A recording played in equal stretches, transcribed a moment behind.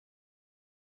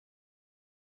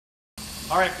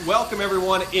All right, welcome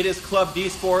everyone. It is Club D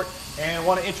Sport, and I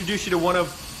want to introduce you to one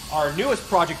of our newest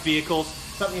project vehicles,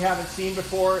 something you haven't seen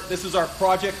before. This is our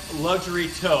Project Luxury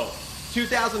Tow.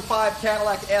 2005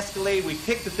 Cadillac Escalade. We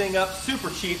picked the thing up super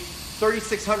cheap,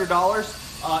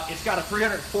 $3,600. It's got a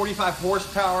 345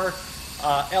 horsepower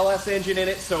LS engine in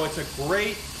it, so it's a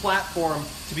great platform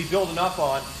to be building up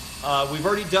on. We've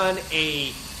already done a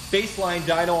baseline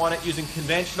dyno on it using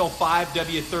conventional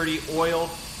 5W30 oil.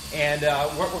 And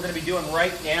what we're going to be doing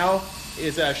right now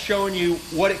is showing you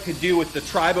what it could do with the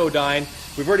TriboDyn.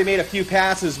 We've already made a few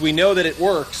passes. We know that it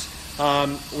works. We're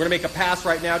going to make a pass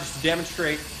right now just to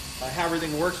demonstrate how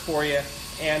everything works for you.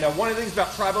 And one of the things about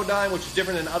TriboDyn, which is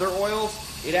different than other oils,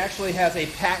 it actually has a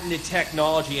patented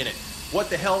technology in it. What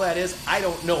the hell that is, I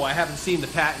don't know. I haven't seen the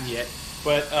patent yet.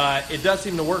 But it does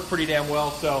seem to work pretty damn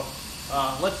well. So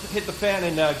let's hit the fan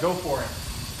and go for it.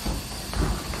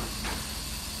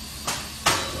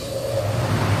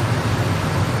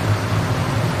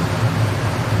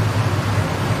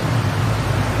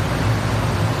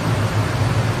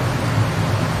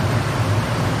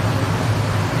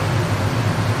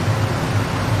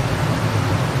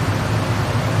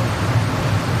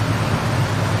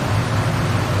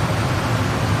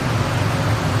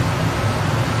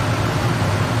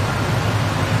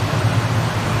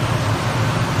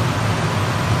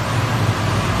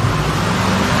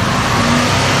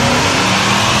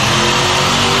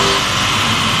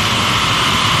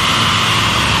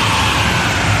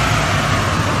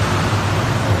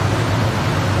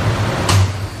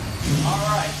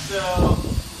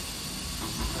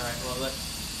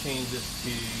 Let's change this to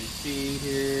C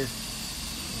here,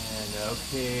 and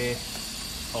okay,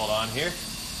 hold on here.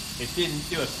 It didn't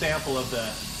do a sample of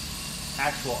the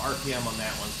actual RPM on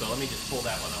that one, so let me just pull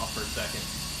that one off for a second.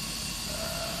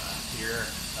 Here,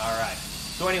 all right.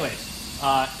 So anyways,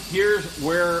 here's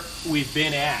where we've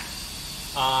been at.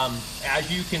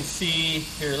 As you can see,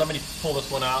 here, let me pull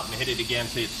this one out and hit it again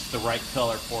so it's the right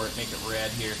color for it, make it red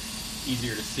here,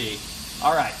 easier to see.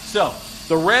 All right, so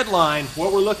the red line,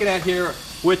 what we're looking at here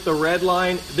with the red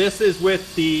line, this is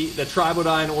with the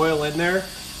TriboDyn oil in there.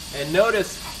 And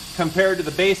notice, compared to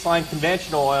the baseline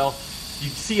conventional oil, you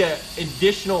see an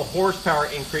additional horsepower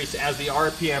increase as the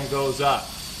RPM goes up.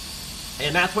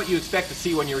 And that's what you expect to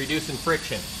see when you're reducing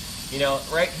friction. You know,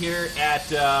 right here at,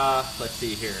 let's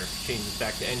see here, change this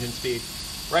back to engine speed.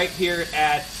 Right here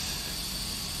at,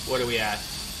 what are we at?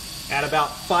 At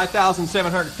about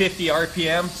 5,750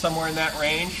 RPM, somewhere in that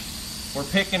range. We're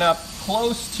picking up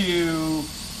close to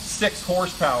 6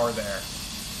 horsepower there.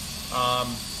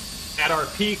 At our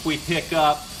peak, we pick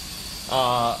up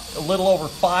a little over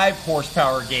 5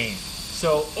 horsepower gain.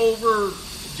 So over,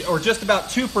 or just about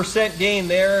 2% gain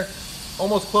there,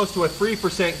 almost close to a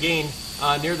 3% gain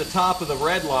near the top of the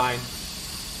red line.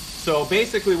 So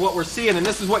basically what we're seeing, and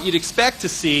this is what you'd expect to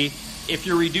see if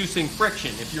you're reducing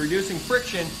friction. If you're reducing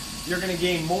friction, you're going to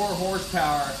gain more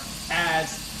horsepower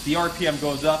as the RPM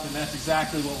goes up, and that's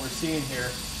exactly what we're seeing here.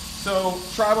 So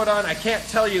TriboDyn, I can't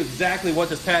tell you exactly what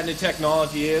this patented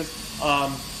technology is,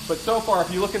 but so far,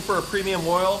 if you're looking for a premium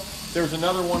oil, there's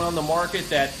another one on the market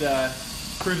that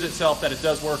proves itself that it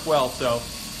does work well. So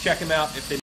check them out if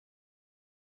they